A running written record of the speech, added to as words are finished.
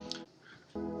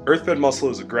EarthFed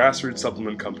Muscle is a grassroots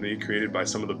supplement company created by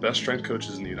some of the best strength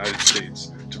coaches in the United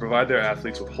States to provide their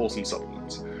athletes with wholesome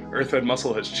supplements. EarthFed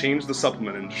Muscle has changed the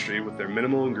supplement industry with their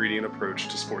minimal ingredient approach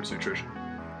to sports nutrition.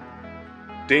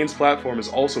 Dane's platform is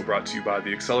also brought to you by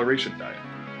the Acceleration Diet.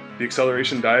 The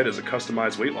Acceleration Diet is a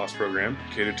customized weight loss program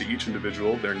catered to each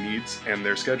individual, their needs, and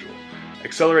their schedule.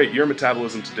 Accelerate your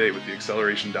metabolism today with the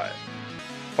Acceleration Diet.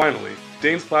 Finally,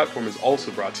 Dane's platform is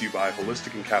also brought to you by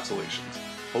Holistic Encapsulations.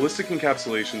 Holistic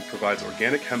Encapsulations provides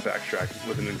organic hemp extract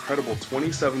with an incredible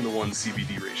 27-to-1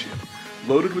 CBD ratio.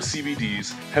 Loaded with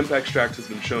CBDs, hemp extract has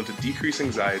been shown to decrease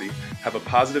anxiety, have a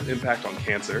positive impact on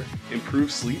cancer,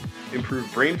 improve sleep,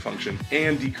 improve brain function,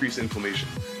 and decrease inflammation.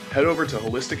 Head over to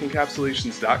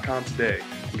holisticencapsulations.com today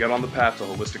and get on the path to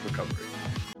holistic recovery.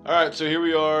 All right, so here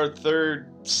we are, third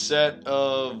set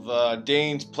of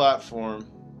Dane's platform.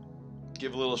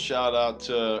 Give a little shout out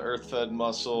to EarthFed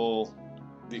Muscle,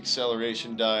 the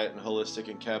Acceleration Diet, and Holistic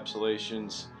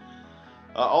Encapsulations.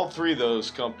 All three of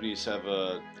those companies have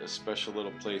a special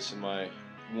little place in my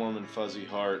warm and fuzzy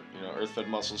heart. You know, EarthFed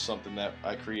Muscle is something that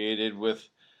I created with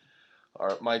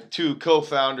my two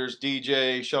co-founders,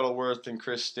 DJ Shuttleworth and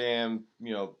Chris Stam,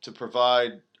 you know, to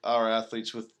provide our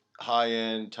athletes with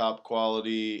high-end,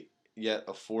 top-quality, yet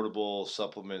affordable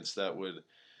supplements that would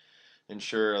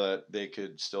ensure that they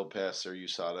could still pass their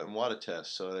USADA and WADA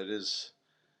test. So it is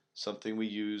something we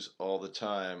use all the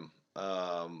time.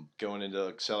 Going into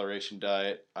Acceleration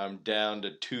Diet, I'm down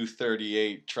to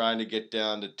 238, trying to get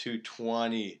down to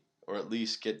 220, or at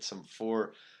least get some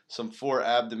four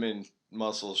abdomen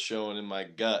muscles showing in my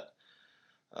gut.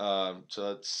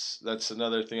 So that's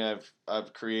another thing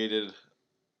I've created.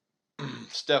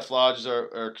 Steph Lodge is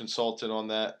our consultant on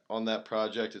that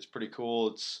project. It's pretty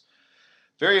cool. It's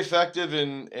very effective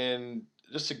and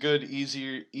just a good,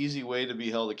 easy way to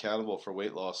be held accountable for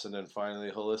weight loss. And then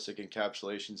finally, Holistic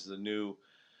Encapsulations is a new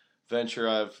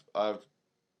venture I've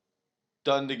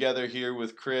done together here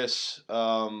with Chris.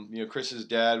 You know, Chris's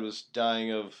dad was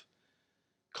dying of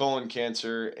colon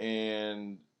cancer,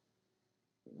 and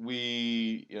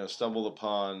we stumbled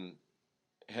upon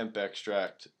hemp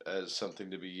extract as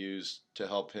something to be used to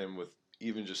help him with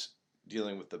even just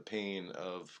dealing with the pain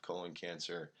of colon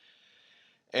cancer.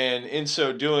 And in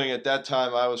so doing, at that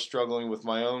time, I was struggling with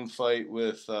my own fight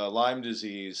with Lyme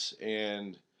disease,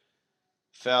 and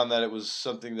found that it was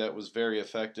something that was very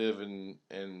effective. And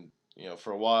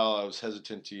for a while, I was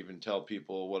hesitant to even tell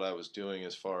people what I was doing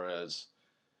as far as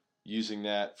using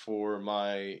that for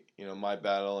my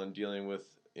battle and dealing with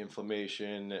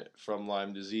inflammation from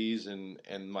Lyme disease and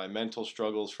my mental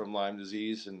struggles from Lyme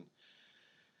disease, and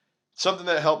something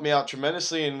that helped me out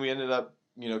tremendously. And we ended up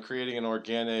creating an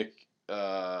organic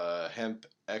hemp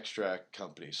extract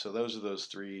company. So those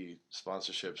three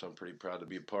sponsorships. I'm pretty proud to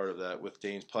be a part of that with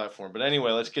Dane's platform. But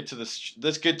anyway, let's get to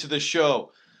the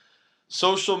show.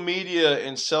 Social media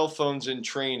and cell phones in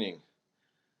training.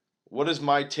 What is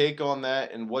my take on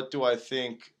that, and what do I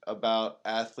think about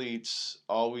athletes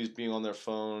always being on their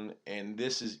phone? And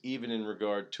this is even in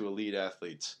regard to elite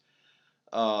athletes.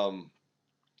 So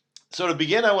to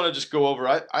begin, I want to just go over,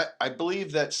 I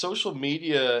believe that social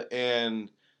media and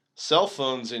cell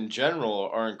phones in general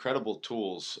are incredible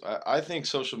tools. I think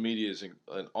social media is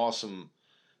an awesome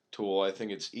tool. I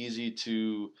think it's easy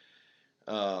to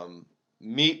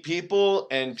meet people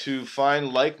and to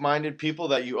find like-minded people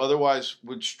that you otherwise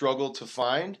would struggle to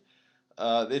find.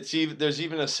 There's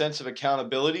even a sense of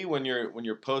accountability when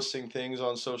you're posting things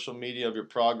on social media of your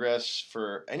progress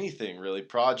for anything really,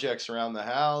 projects around the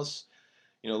house.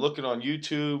 Looking on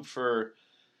YouTube for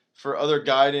other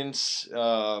guidance,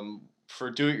 for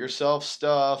do-it-yourself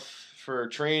stuff, for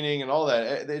training and all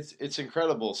that. It's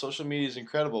incredible. Social media is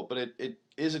incredible, but it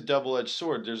is a double-edged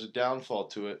sword. There's a downfall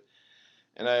to it.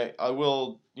 And I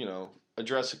will,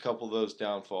 address a couple of those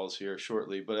downfalls here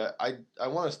shortly. But I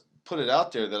want to put it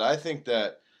out there that I think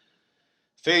that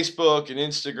Facebook and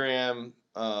Instagram,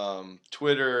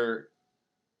 Twitter,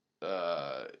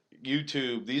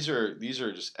 YouTube, these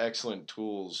are just excellent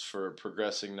tools for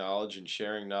progressing knowledge and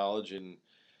sharing knowledge and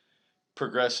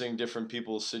progressing different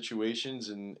people's situations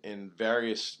in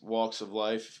various walks of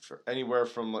life, for anywhere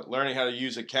from learning how to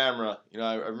use a camera.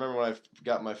 I remember when I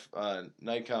got my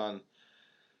Nikon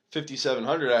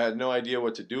 5700, I had no idea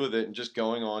what to do with it, and just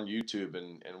going on YouTube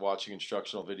and watching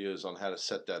instructional videos on how to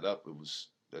set that up,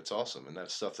 that's awesome, and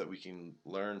that's stuff that we can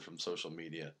learn from social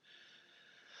media.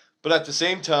 But at the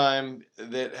same time,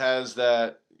 that has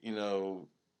that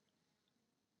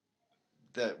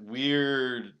that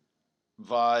weird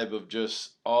vibe of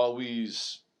just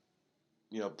always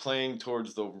playing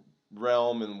towards the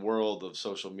realm and world of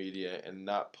social media and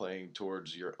not playing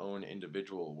towards your own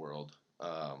individual world.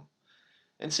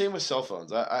 And same with cell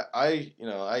phones.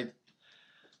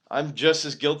 I'm just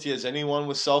as guilty as anyone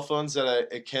with cell phones that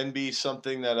it can be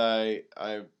something that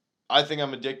I think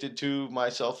I'm addicted to my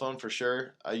cell phone for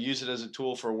sure. I use it as a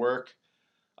tool for work.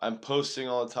 I'm posting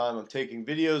all the time. I'm taking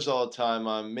videos all the time.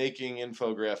 I'm making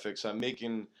infographics. I'm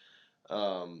making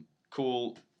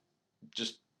cool,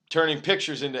 just turning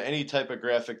pictures into any type of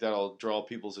graphic that'll draw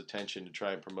people's attention to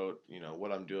try and promote,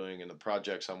 what I'm doing and the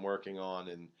projects I'm working on,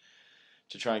 and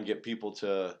to try and get people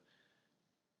to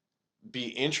be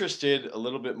interested a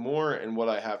little bit more in what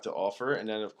I have to offer, and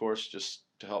then of course just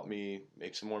to help me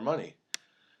make some more money.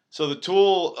 So the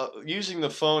tool, using the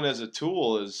phone as a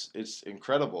tool it's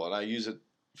incredible, and I use it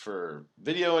for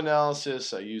video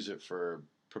analysis. I use it for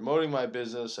promoting my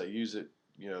business. I use it,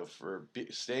 for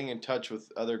staying in touch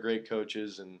with other great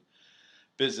coaches and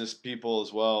business people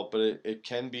as well. But it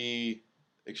can be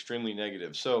extremely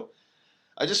negative. So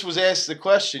I just was asked the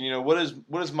question, what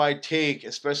is my take,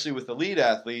 especially with elite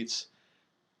athletes,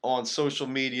 on social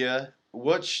media?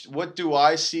 What do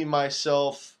I see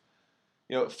myself,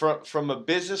 from a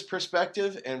business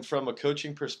perspective and from a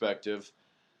coaching perspective?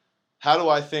 How do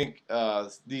I think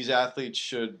these athletes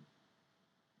should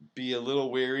be a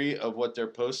little wary of what they're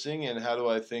posting, and how do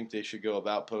I think they should go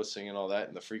about posting and all that,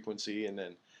 and the frequency, and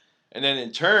then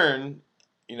in turn,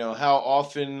 how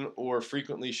often or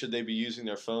frequently should they be using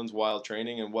their phones while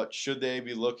training, and what should they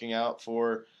be looking out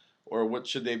for, or what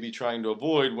should they be trying to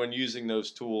avoid when using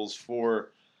those tools for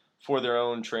their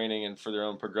own training and for their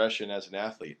own progression as an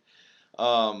athlete.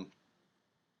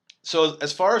 So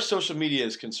as far as social media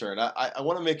is concerned, I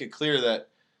want to make it clear that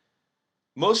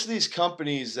most of these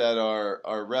companies that are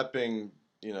repping,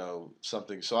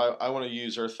 something. So I want to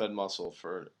use EarthFed Muscle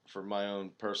for my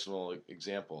own personal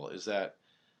example. Is that,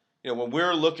 when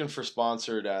we're looking for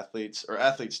sponsored athletes, or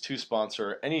athletes to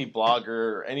sponsor, any blogger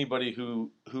or anybody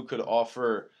who could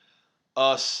offer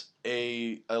us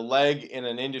a leg in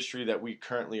an industry that we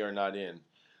currently are not in,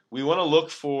 we want to look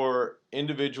for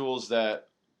individuals that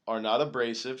are not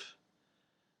abrasive.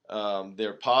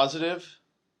 They're positive.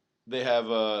 They have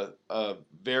a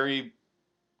very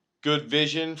good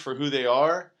vision for who they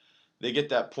are. They get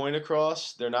that point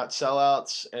across. They're not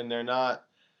sellouts, and they're not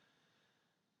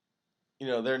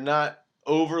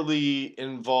overly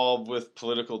involved with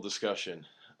political discussion.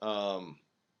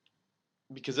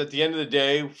 Because at the end of the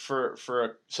day, for a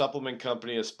supplement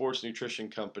company, a sports nutrition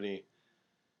company,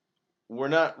 we're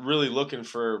not really looking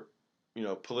for,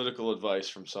 political advice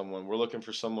from someone. We're looking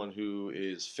for someone who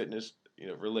is fitness,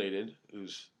 related,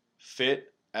 who's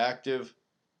fit, active,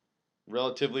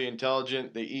 relatively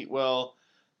intelligent. They eat well.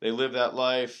 They live that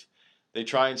life. They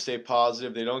try and stay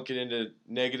positive. They don't get into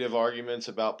negative arguments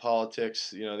about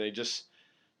politics. They just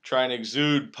try and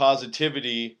exude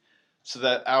positivity, so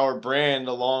that our brand,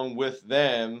 along with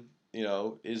them,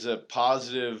 is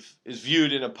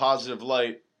viewed in a positive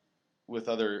light with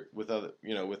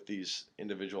these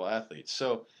individual athletes.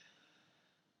 So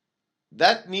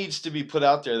that needs to be put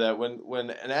out there, that when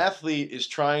an athlete is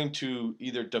trying to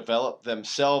either develop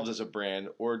themselves as a brand,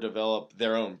 or develop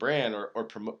their own brand, or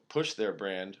push their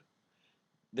brand,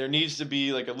 there needs to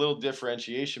be like a little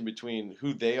differentiation between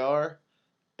who they are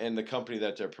and the company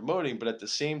that they're promoting, but at the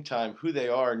same time, who they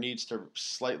are needs to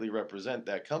slightly represent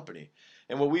that company.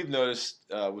 And what we've noticed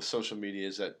with social media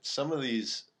is that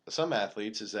some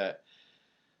athletes, is that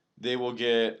they will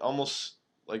get almost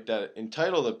like that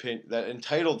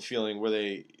entitled feeling, where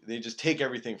they just take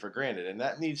everything for granted, and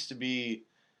that needs to be,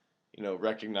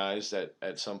 recognized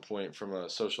at some point from a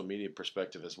social media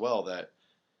perspective as well. That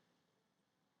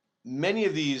many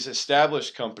of these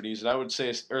established companies, and I would say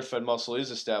EarthFed Muscle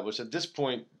is established at this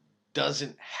point,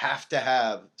 doesn't have to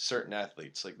have certain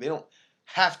athletes. Like, they don't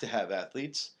have to have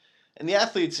athletes, and the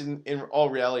athletes in all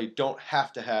reality don't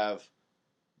have to have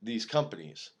these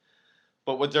companies.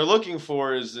 But what they're looking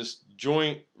for is this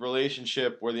joint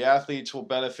relationship where the athletes will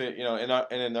benefit, and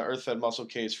in the EarthFed Muscle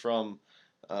case, from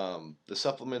the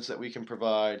supplements that we can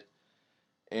provide,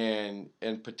 and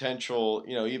potential,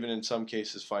 even in some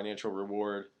cases, financial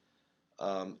reward.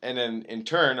 And then in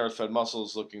turn, EarthFed Muscle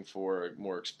is looking for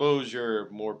more exposure,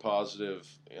 more positive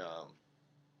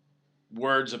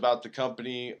words about the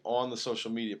company on the social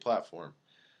media platform.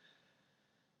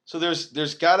 So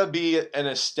there's got to be an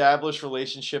established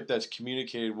relationship that's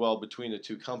communicated well between the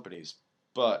two companies.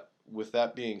 But with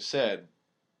that being said,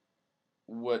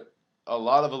 what a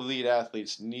lot of elite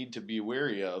athletes need to be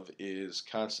wary of is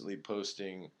constantly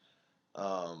posting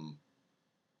the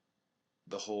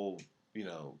whole,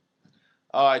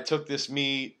 oh, I took this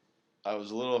meet, I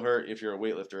was a little hurt. If you're a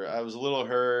weightlifter, I was a little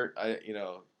hurt.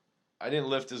 I didn't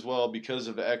lift as well because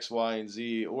of X, Y, and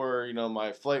Z, or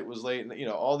my flight was late, and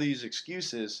all these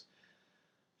excuses.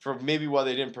 for maybe why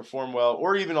they didn't perform well,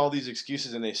 or even all these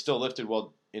excuses, and they still lifted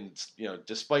well in,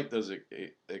 despite those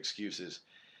excuses.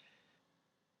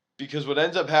 Because what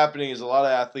ends up happening is a lot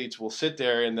of athletes will sit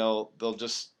there and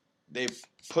they've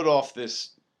put off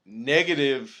this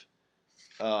negative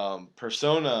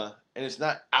persona, and it's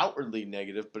not outwardly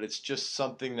negative, but it's just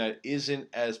something that isn't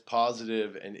as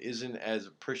positive and isn't as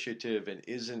appreciative and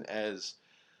isn't as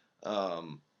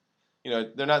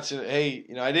they're not saying, hey,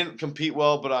 I didn't compete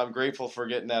well, but I'm grateful for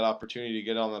getting that opportunity to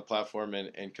get on the platform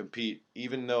and compete.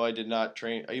 Even though I did not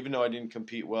train, even though I didn't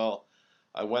compete well,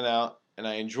 I went out and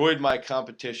I enjoyed my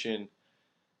competition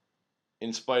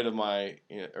in spite of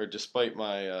or despite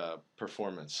my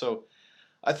performance. So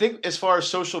I think as far as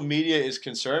social media is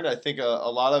concerned, I think a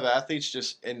lot of athletes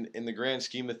just in the grand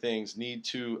scheme of things need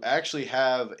to actually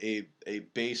have a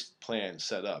base plan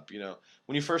set up.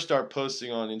 When you first start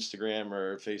posting on Instagram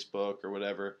or Facebook or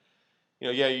whatever,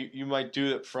 you might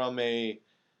do it from a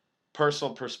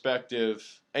personal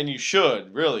perspective, and you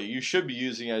should be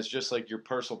using it as just like your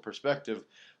personal perspective.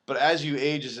 But as you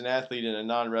age as an athlete in a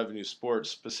non-revenue sport,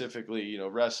 specifically,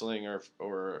 wrestling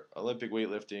or Olympic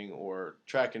weightlifting or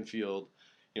track and field,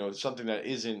 something that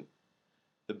isn't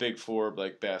the big four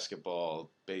like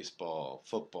basketball, baseball,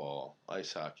 football,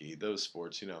 ice hockey, those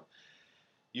sports,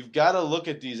 you've got to look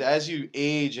at these as you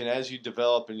age and as you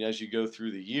develop and as you go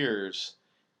through the years.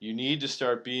 You need to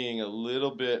start being a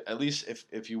little bit, at least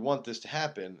if you want this to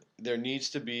happen, there needs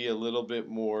to be a little bit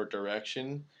more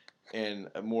direction and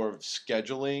a more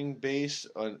scheduling based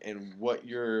on and what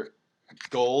your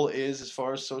goal is as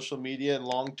far as social media and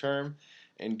long term.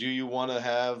 And do you want to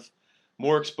have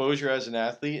more exposure as an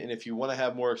athlete? And if you want to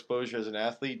have more exposure as an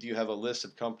athlete, do you have a list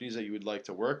of companies that you would like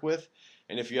to work with?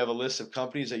 And if you have a list of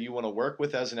companies that you want to work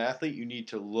with as an athlete, you need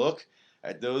to look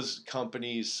at those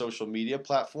companies' social media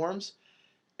platforms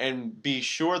and be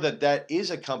sure that that is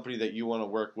a company that you want to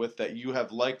work with, that you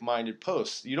have like-minded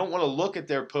posts. You don't want to look at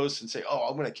their posts and say, oh,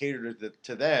 I'm going to cater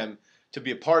to them to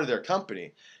be a part of their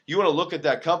company. You want to look at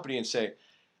that company and say,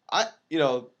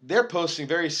 they're posting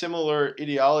very similar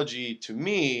ideology to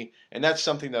me, and that's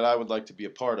something that I would like to be a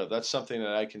part of. That's something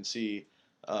that I can see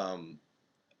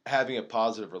having a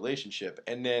positive relationship.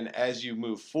 And then as you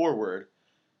move forward,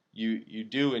 you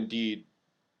do indeed,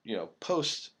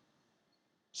 post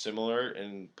similar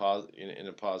and in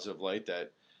a positive light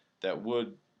that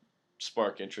would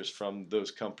spark interest from those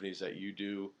companies that you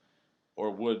do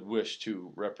or would wish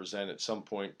to represent at some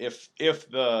point. If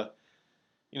the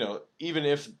even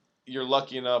if you're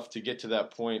lucky enough to get to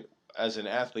that point as an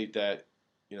athlete that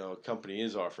a company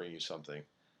is offering you something,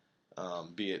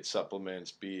 be it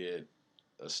supplements, be it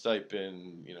a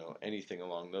stipend, anything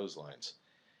along those lines.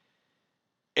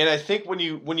 And I think when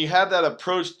you have that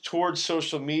approach towards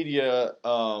social media,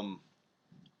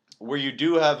 where you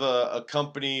do have a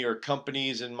company or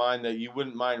companies in mind that you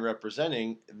wouldn't mind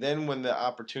representing, then when the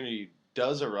opportunity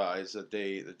does arise that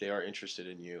they are interested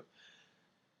in you,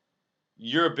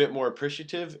 you're a bit more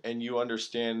appreciative and you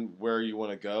understand where you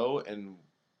want to go, and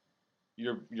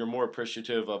you're more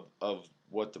appreciative of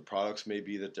what the products may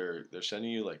be that they're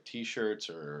sending you, like T-shirts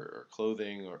or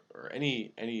clothing or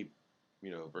any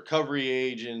recovery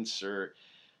agents, or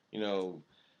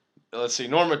let's say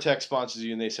Normatec sponsors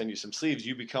you and they send you some sleeves.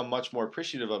 You become much more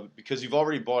appreciative of it because you've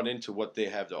already bought into what they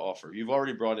have to offer. You've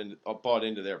already bought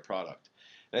into their product,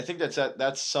 and I think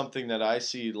that's something that I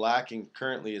see lacking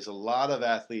currently. Is a lot of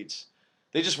athletes,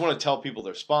 they just want to tell people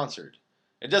they're sponsored.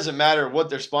 It doesn't matter what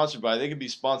they're sponsored by. They could be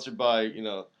sponsored by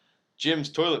Jim's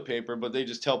toilet paper, but they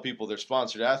just tell people they're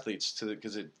sponsored athletes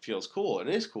because it feels cool. It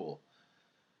is cool.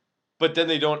 But then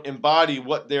they don't embody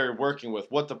what they're working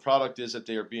with, what the product is that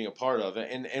they are being a part of.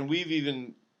 And we've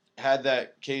even had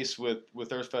that case with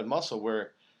Earth-Fed Muscle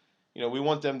where, we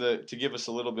want them to give us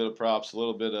a little bit of props, a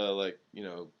little bit of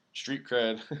street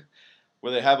cred,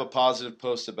 where they have a positive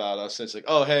post about us. And it's like,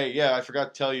 oh, hey, yeah, I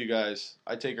forgot to tell you guys,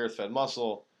 I take Earth-Fed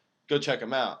Muscle, go check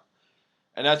them out.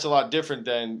 And that's a lot different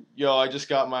than, I just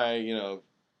got my,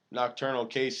 nocturnal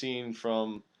casein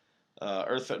from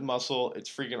Earth-Fed Muscle. It's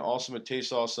freaking awesome. It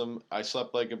tastes awesome. I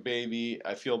slept like a baby.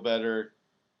 I feel better.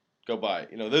 Go buy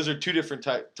it. Those are two different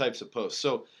types of posts.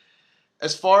 So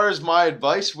as far as my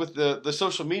advice with the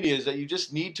social media is that you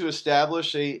just need to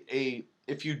establish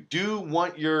if you do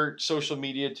want your social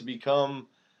media to become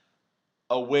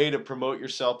a way to promote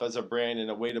yourself as a brand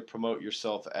and a way to promote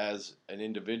yourself as an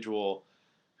individual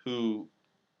who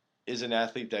is an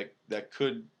athlete that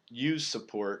could use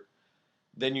support,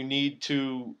 then you need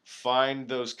to find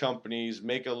those companies,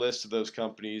 make a list of those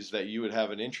companies that you would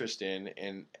have an interest in,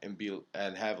 and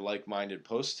have like-minded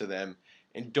posts to them,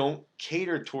 and don't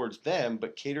cater towards them,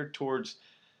 but cater towards,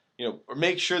 or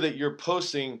make sure that you're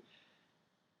posting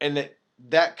and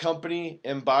that company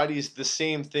embodies the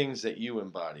same things that you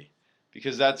embody,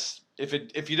 because that's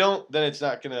if you don't, then it's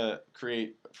not going to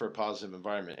create for a positive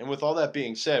environment. And with all that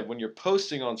being said, when you're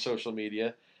posting on social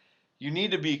media, you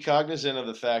need to be cognizant of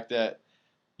the fact that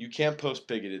you can't post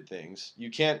bigoted things. You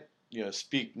can't,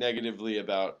 speak negatively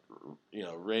about,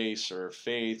 race or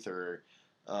faith or,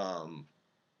 um,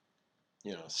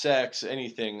 sex,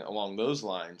 anything along those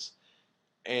lines.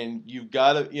 And you've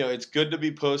got to, it's good to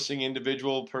be posting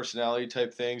individual personality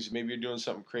type things. Maybe you're doing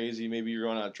something crazy. Maybe you're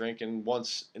going out drinking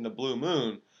once in the blue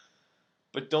moon,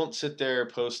 but don't sit there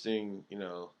posting,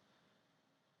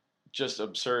 just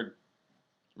absurd,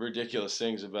 ridiculous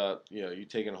things about, you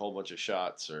taking a whole bunch of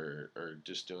shots or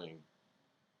just doing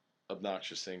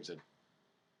obnoxious things that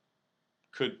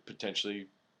could potentially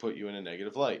put you in a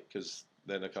negative light, because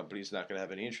then the company's not going to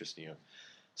have any interest in you.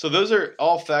 So those are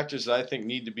all factors that I think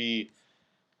need to be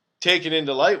taken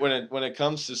into light when it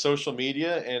comes to social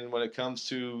media, and when it comes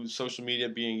to social media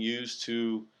being used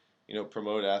to,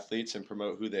 promote athletes and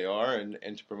promote who they are,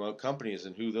 and to promote companies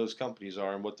and who those companies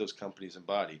are and what those companies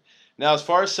embody. Now, as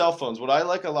far as cell phones, what I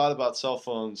like a lot about cell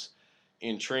phones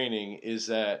in training is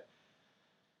that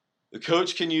the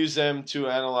coach can use them to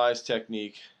analyze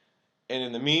technique, and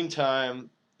in the meantime,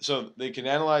 so they can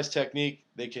analyze technique,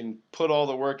 they can put all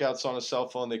the workouts on a cell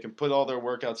phone, they can put all their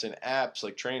workouts in apps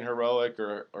like Train Heroic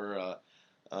or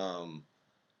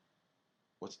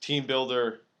what's Team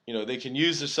Builder. They can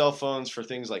use their cell phones for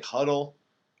things like Huddle,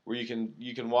 where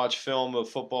you can watch film of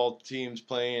football teams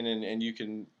playing, and you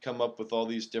can come up with all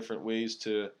these different ways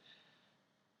to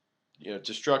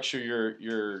to structure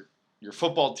your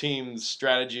football team's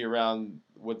strategy around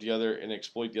what the other, and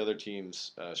exploit the other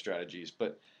team's strategies.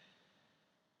 But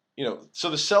so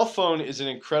the cell phone is an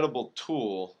incredible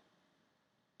tool,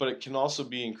 but it can also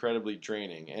be incredibly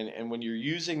draining. And when you're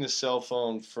using the cell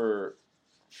phone for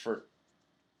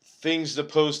things to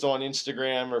post on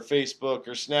Instagram or Facebook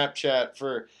or Snapchat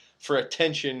for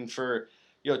attention, for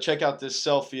check out this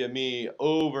selfie of me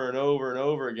over and over and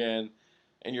over again,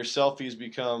 and your selfies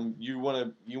become, you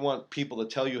want people to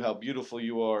tell you how beautiful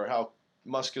you are, how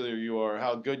muscular you are,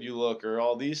 how good you look, or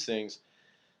all these things,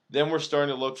 then we're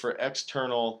starting to look for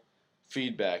external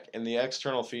feedback, and the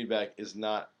external feedback is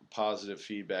not positive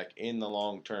feedback in the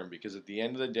long term, because at the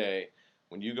end of the day,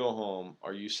 when you go home,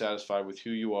 are you satisfied with who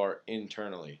you are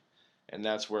internally? And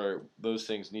that's where those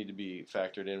things need to be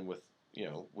factored in with,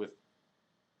 with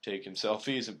taking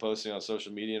selfies and posting on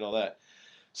social media and all that.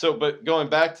 So, but going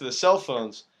back to the cell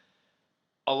phones,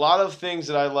 a lot of things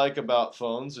that I like about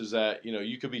phones is that,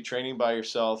 you could be training by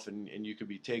yourself, and you could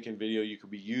be taking video, you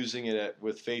could be using it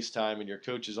with FaceTime, and your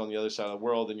coach is on the other side of the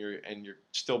world, and you're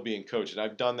still being coached. And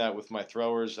I've done that with my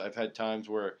throwers. I've had times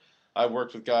where I've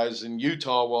worked with guys in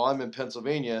Utah while I'm in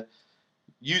Pennsylvania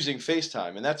using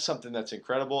FaceTime, and that's something that's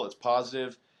incredible. It's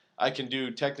positive. I can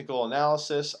do technical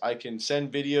analysis. I can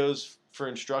send videos for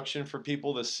instruction for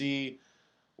people to see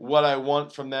what I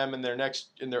want from them in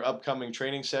their upcoming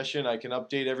training session. I can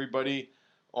update everybody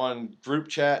on group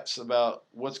chats about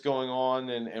what's going on,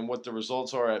 and what the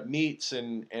results are at meets,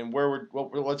 and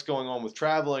what's going on with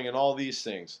traveling and all these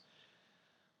things.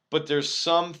 But there's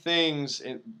some things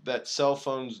that cell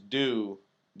phones do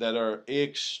that are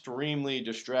extremely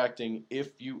distracting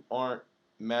if you aren't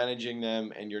managing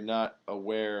them and you're not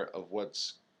aware of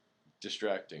what's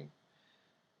distracting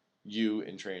you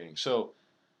in training. So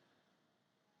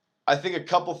I think a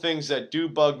couple things that do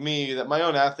bug me, that my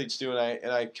own athletes do,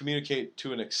 and I communicate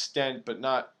to an extent, but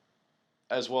not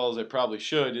as well as I probably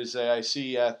should, is that I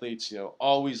see athletes,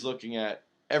 always looking at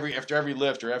after every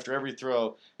lift or after every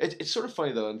throw. It's sort of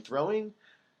funny though, in throwing,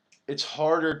 it's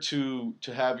harder to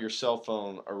have your cell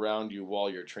phone around you while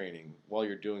you're training, while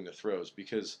you're doing the throws,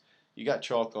 because you got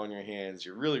chalk on your hands,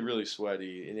 you're really, really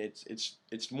sweaty, and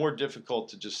it's more difficult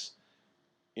to just,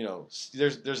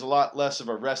 there's a lot less of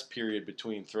a rest period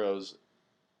between throws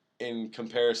in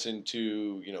comparison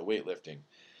to, weightlifting.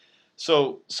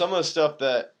 So some of the stuff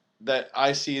that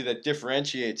I see that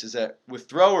differentiates is that with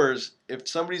throwers, if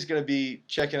somebody's going to be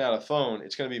checking out a phone,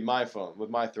 it's going to be my phone with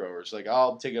my throwers. Like,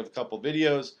 I'll take a couple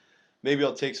videos, maybe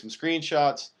I'll take some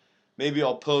screenshots, maybe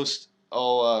I'll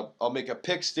make a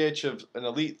pick stitch of an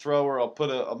elite thrower.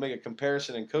 I'll make a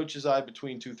comparison in coach's eye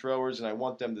between two throwers, and I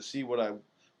want them to see what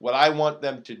I want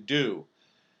them to do.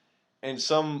 And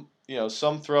some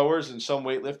throwers and some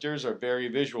weightlifters are very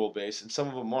visual based, and some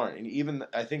of them aren't. And even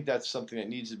I think that's something that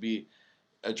needs to be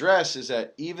addressed, is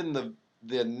that even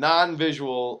the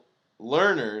non-visual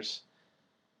learners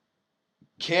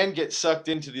can get sucked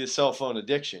into the cell phone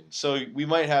addiction. So we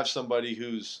might have somebody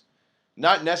who's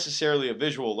not necessarily a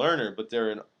visual learner, but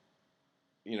they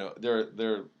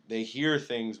hear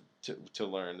things to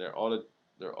learn. They're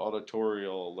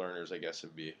auditorial learners, I guess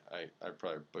it'd be. I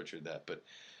probably butchered that, but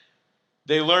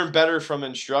they learn better from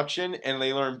instruction, and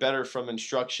they learn better from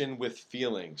instruction with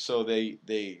feeling. So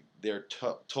they're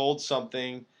told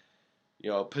something,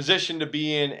 position to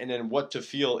be in, and then what to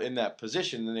feel in that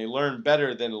position, and they learn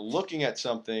better than looking at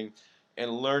something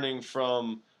and learning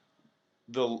from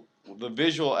the the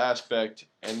visual aspect,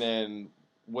 and then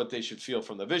what they should feel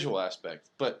from the visual aspect.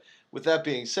 But with that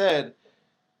being said,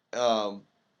 um,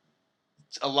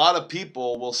 a lot of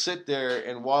people will sit there,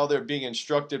 and while they're being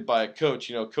instructed by a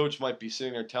coach, coach might be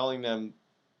sitting there telling them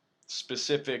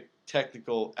specific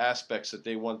technical aspects that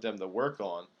they want them to work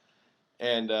on,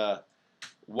 and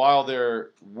while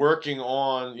they're working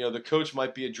on, the coach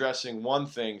might be addressing one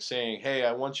thing, saying, "Hey,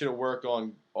 I want you to work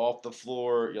on off the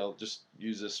floor. Just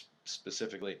use this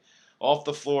specifically, off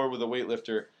the floor with a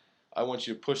weightlifter. I want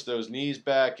you to push those knees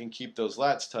back and keep those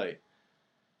lats tight."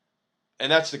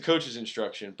 And that's the coach's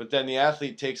instruction. But then the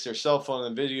athlete takes their cell phone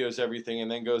and videos everything, and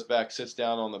then goes back, sits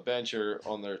down on the bench or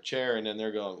on their chair, and then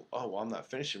they're going, "Oh, well, I'm not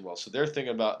finishing well." So they're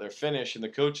thinking about their finish, and the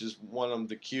coaches want them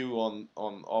to cue on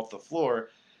off the floor.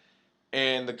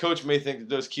 And the coach may think that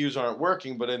those cues aren't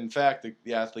working, but in fact,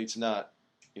 the athlete's not,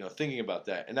 thinking about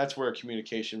that. And that's where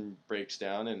communication breaks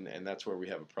down, and that's where we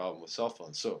have a problem with cell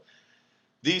phones. So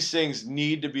these things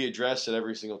need to be addressed at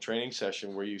every single training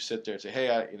session, where you sit there and say, "Hey,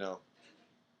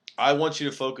 I want you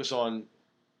to focus on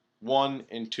one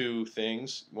and two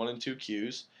cues,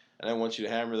 and I want you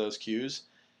to hammer those cues,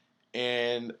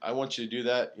 and I want you to do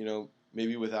that,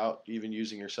 maybe without even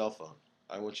using your cell phone.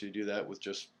 I want you to do that with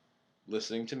just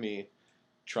listening to me,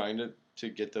 trying to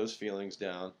get those feelings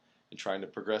down, and trying to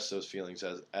progress those feelings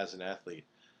as an athlete."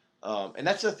 And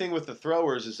that's the thing with the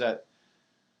throwers, is that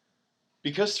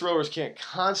because throwers can't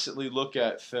constantly look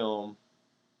at film,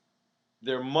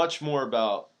 they're much more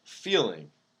about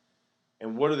feeling.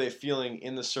 And what are they feeling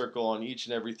in the circle on each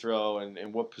and every throw,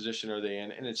 and what position are they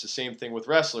in? And it's the same thing with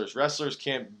wrestlers. Wrestlers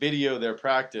can't video their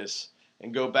practice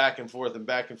and go back and forth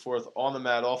on the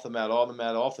mat, off the mat, on the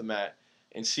mat, off the mat,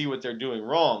 and see what they're doing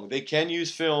wrong. They can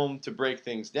use film to break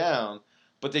things down,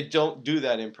 but they don't do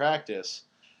that in practice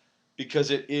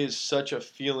because it is such a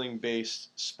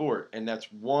feeling-based sport. And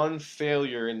that's one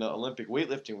failure in the Olympic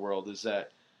weightlifting world, is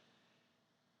that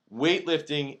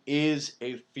weightlifting is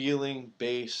a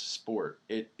feeling-based sport.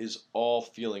 It is all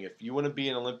feeling. If you want to be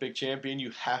an Olympic champion,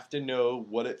 you have to know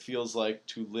what it feels like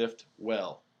to lift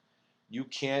well.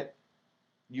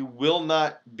 You will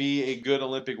not be a good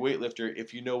Olympic weightlifter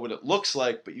if you know what it looks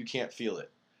like, but you can't feel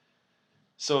it.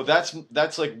 So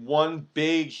that's like one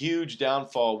big, huge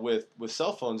downfall with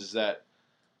cell phones, is that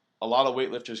a lot of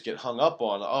weightlifters get hung up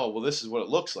on, "Oh, well, this is what it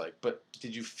looks like," but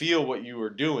did you feel what you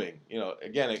were doing?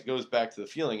 Again, it goes back to the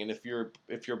feeling. And if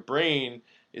your brain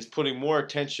is putting more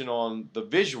attention on the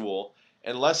visual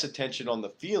and less attention on the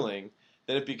feeling,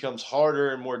 then it becomes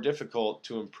harder and more difficult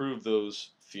to improve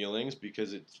those feelings,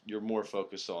 because you're more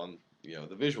focused on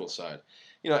the visual side.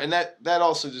 And that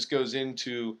also just goes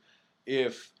into,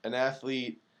 if an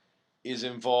athlete is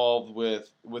involved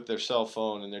with their cell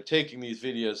phone and they're taking these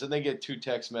videos, and they get 2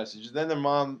 text messages, then their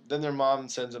mom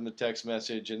sends them the text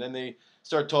message, and then they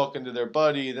start talking to their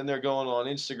buddy, then they're going on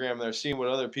Instagram and they're seeing what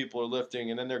other people are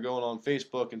lifting, and then they're going on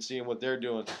Facebook and seeing what they're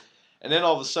doing, and then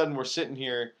all of a sudden we're sitting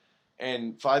here,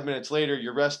 and 5 minutes later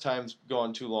your rest time's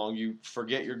gone too long, you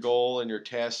forget your goal and your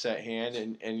tasks at hand,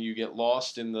 and you get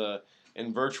lost in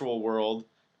virtual world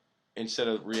instead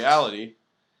of reality.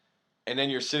 And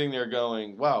then you're sitting there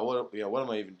going, "Wow, what am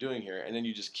I even doing here?" And then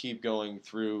you just keep going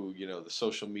through, the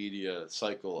social media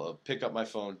cycle of pick up my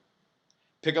phone,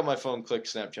 click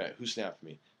Snapchat, who snapped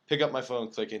me? Pick up my phone,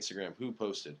 click Instagram, who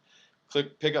posted?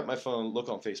 Pick up my phone, look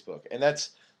on Facebook. And that's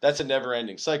a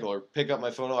never-ending cycle. Or pick up my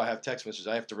phone, "Oh, I have text messages,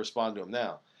 I have to respond to them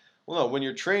now." Well, no, when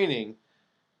you're training,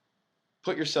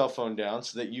 put your cell phone down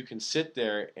so that you can sit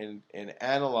there and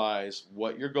analyze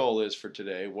what your goal is for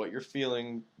today, what you're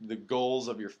feeling, the goals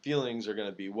of your feelings are going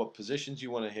to be, what positions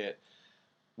you want to hit,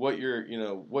 what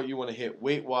you want to hit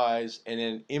weight wise, and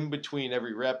then in between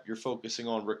every rep, you're focusing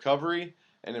on recovery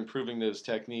and improving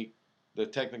the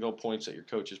technical points that your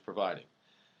coach is providing.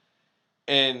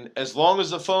 And as long as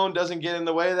the phone doesn't get in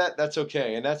the way of that, that's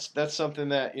okay. And that's something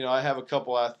that, I have a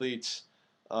couple athletes,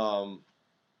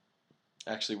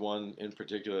 actually one in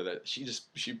particular, that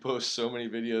she posts so many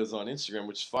videos on Instagram,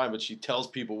 which is fine, but she tells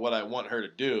people what I want her to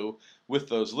do with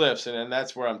those lifts, and then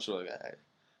that's where I'm sort of like,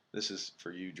 this is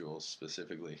for you, Jules,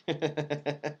 specifically.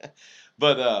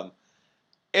 But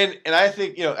and I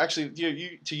think, actually,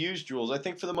 to use Jules, I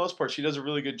think for the most part she does a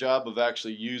really good job of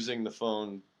actually using the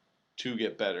phone to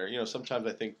get better. Sometimes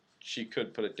I think she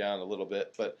could put it down a little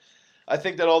bit, but I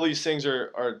think that all these things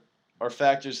are are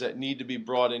factors that need to be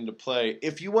brought into play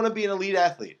if you want to be an elite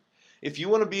athlete. If you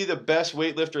want to be the best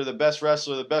weightlifter, the best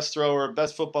wrestler, the best thrower, the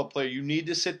best football player, you need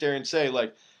to sit there and say,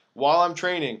 like, while I'm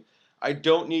training, I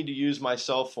don't need to use my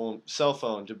cell phone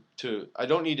to I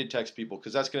don't need to text people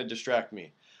because that's going to distract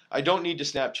me. I don't need to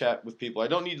Snapchat with people. I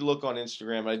don't need to look on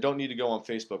Instagram. I don't need to go on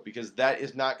Facebook because that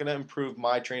is not going to improve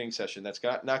my training session. That's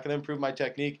not going to improve my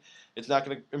technique. It's not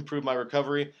going to improve my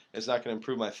recovery. It's not going to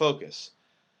improve my focus.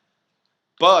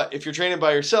 But if you're training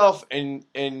by yourself and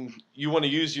you want to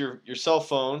use your cell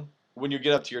phone when you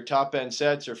get up to your top end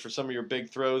sets or for some of your big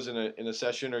throws in a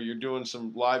session, or you're doing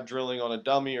some live drilling on a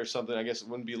dummy or something, I guess it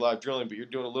wouldn't be live drilling, but you're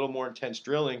doing a little more intense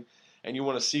drilling and you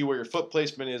want to see where your foot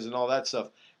placement is and all that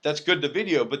stuff, that's good to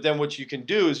video. But then what you can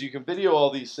do is you can video all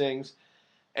these things,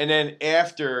 and then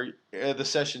after the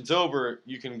session's over,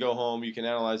 you can go home, you can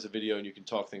analyze the video, and you can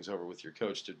talk things over with your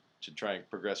coach to try and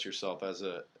progress yourself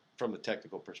from the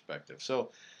technical perspective.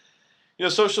 So,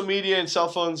 social media and cell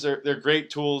phones, they're great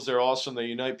tools. They're awesome. They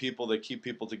unite people. They keep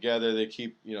people together. They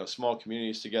keep small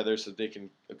communities together so that they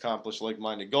can accomplish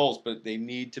like-minded goals. But they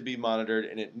need to be monitored,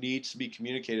 and it needs to be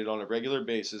communicated on a regular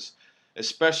basis,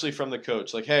 especially from the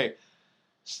coach. Like, hey,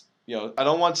 I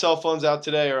don't want cell phones out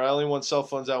today, or I only want cell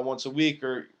phones out once a week.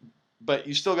 But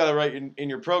you still got to write in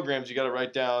your programs. You got to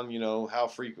write down, how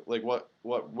frequent, like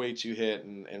what weights you hit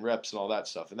and reps and all that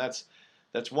stuff. And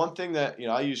that's one thing that,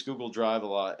 I use Google Drive a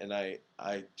lot, and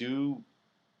I do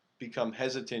become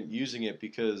hesitant using it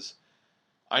because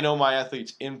I know my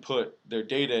athletes input their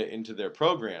data into their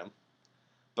program,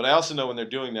 but I also know when they're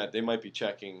doing that, they might be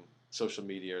checking social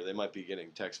media or they might be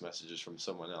getting text messages from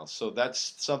someone else. So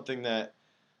that's something that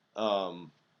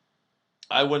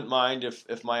I wouldn't mind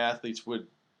if my athletes would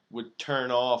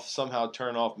somehow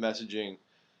turn off messaging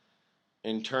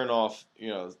and turn off,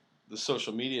 the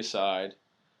social media side.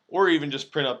 Or even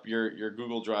just print up your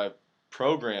Google Drive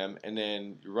program and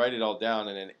then you write it all down,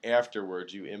 and then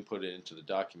afterwards you input it into the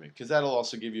document, because that'll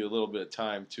also give you a little bit of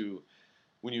time to,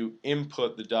 when you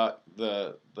input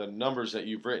the numbers that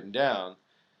you've written down,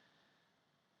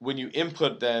 when you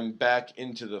input them back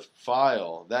into the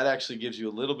file, that actually gives you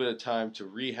a little bit of time to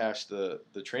rehash the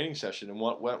training session and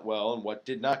what went well and what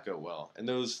did not go well, and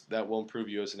that will improve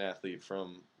you as an athlete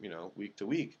from week to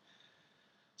week.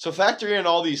 So factor in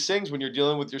all these things when you're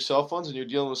dealing with your cell phones and you're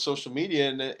dealing with social media,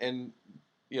 and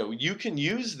you can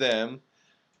use them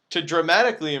to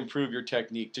dramatically improve your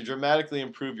technique, to dramatically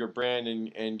improve your brand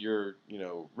and your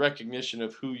recognition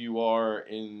of who you are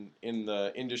in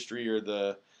the industry or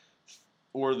the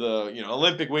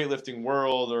Olympic weightlifting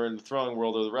world, or in the throwing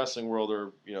world, or the wrestling world,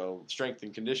 or strength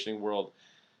and conditioning world.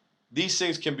 These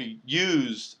things can be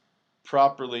used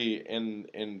properly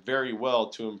and very well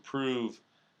to improve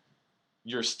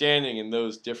your standing in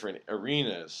those different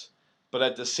arenas. But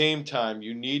at the same time,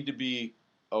 you need to be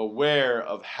aware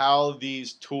of how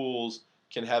these tools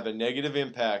can have a negative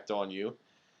impact on you,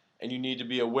 and you need to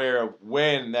be aware of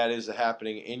when that is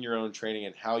happening in your own training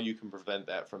and how you can prevent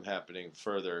that from happening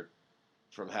further,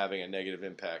 from having a negative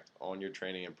impact on your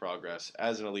training and progress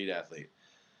as an elite athlete.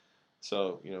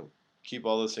 So, keep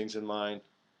all those things in mind.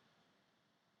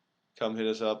 Come hit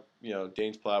us up,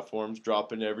 Dane's Platforms,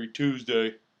 dropping every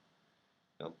Tuesday.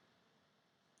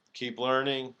 Keep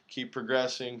learning, keep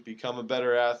progressing, become a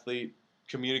better athlete,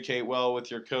 communicate well with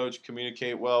your coach,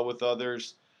 communicate well with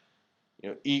others,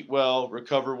 eat well,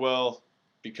 recover well,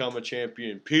 become a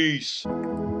champion. Peace.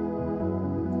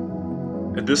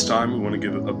 At this time, we want to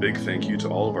give a big thank you to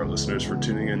all of our listeners for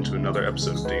tuning in to another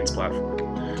episode of Dane's Platform.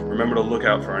 Remember to look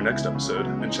out for our next episode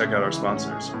and check out our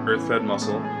sponsors, Earth Fed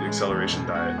Muscle, the Acceleration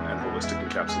Diet, and Holistic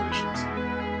Encapsulations.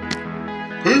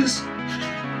 Peace!